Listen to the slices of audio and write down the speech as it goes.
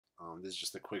This is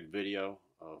just a quick video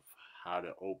of how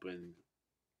to open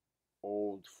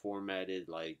old formatted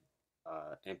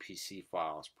MPC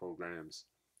files, programs,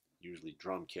 usually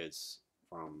drum kits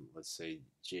from, let's say,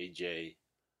 JJOS,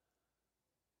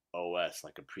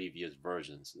 like a previous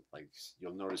versions. Like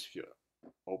you'll notice if you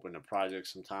open a project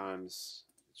sometimes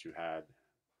that you had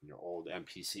your old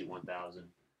MPC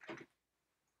 1000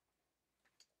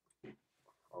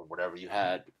 or whatever you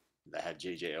had that had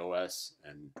JJOS,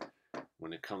 and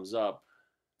when it comes up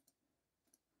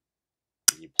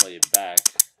and you play it back,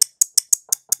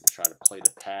 you try to play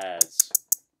the pads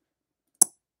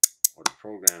or the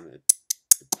program, it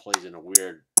plays in a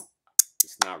weird,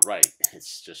 it's not right,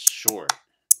 it's just short,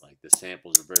 like the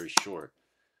samples are very short.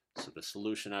 So the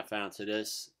solution I found to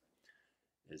this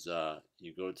is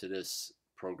you go to this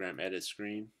program edit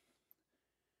screen,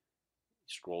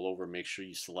 scroll over, make sure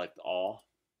you select all,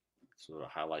 so it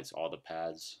highlights all the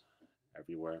pads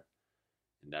everywhere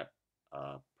in that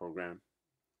program.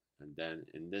 And then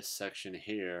in this section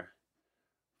here,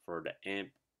 for the amp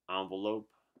envelope,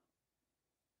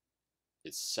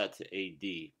 it's set to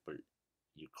AD, but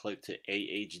you click to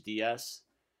AHDS,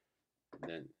 and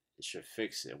then it should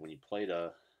fix it. When you play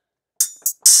the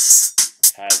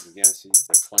pads again, see,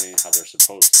 they're playing how they're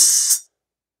supposed to.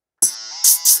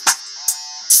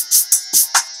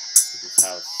 This is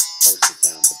how it's supposed to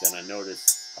sound. But then I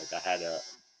noticed, like, I had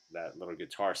that little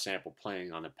guitar sample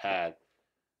playing on the pad,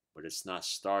 but it's not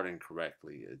starting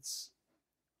correctly. Let's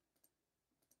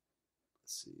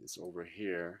see, it's over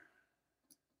here.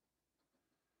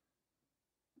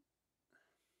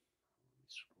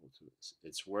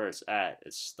 It's where it's at.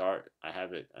 I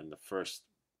have it on the first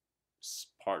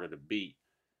part of the beat,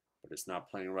 but it's not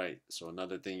playing right. So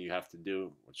another thing you have to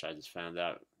do, which I just found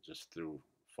out just through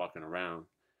fucking around,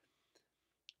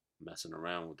 messing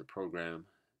around with the program,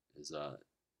 is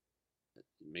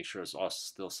make sure it's all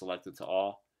still selected to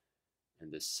all.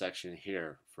 And this section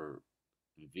here for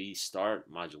V start,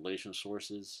 modulation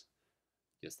sources,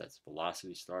 I guess that's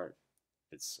velocity start,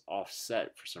 it's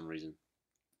offset for some reason.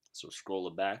 So scroll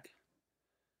it back,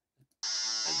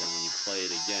 and then when you play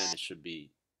it again, it should be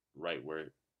right where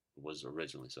it was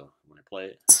originally. So when I play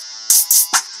it, it's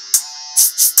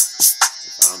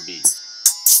on beat.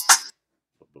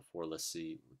 But before, let's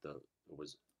see what it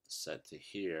was set to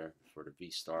here for the V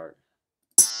start.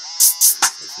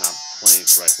 It's not playing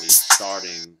correctly. It's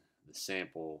starting the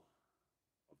sample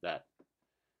of that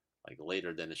like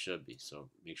later than it should be. So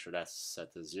make sure that's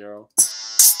set to 0,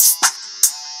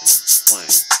 and it's playing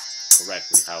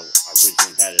correctly how I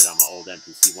originally had it on my old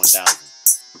MPC 1000.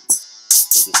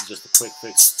 So this is just a quick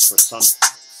fix for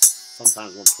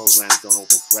sometimes when programs don't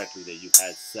open correctly that you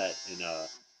had set in a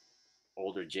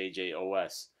older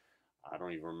JJOS. I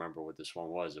don't even remember what this one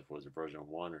was, if it was a version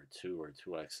 1 or 2 or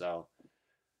 2XL.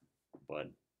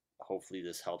 But hopefully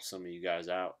this helps some of you guys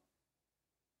out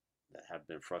that have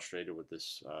been frustrated with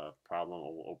this problem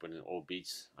of opening old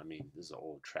beats. I mean, this is an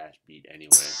old trash beat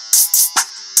anyway.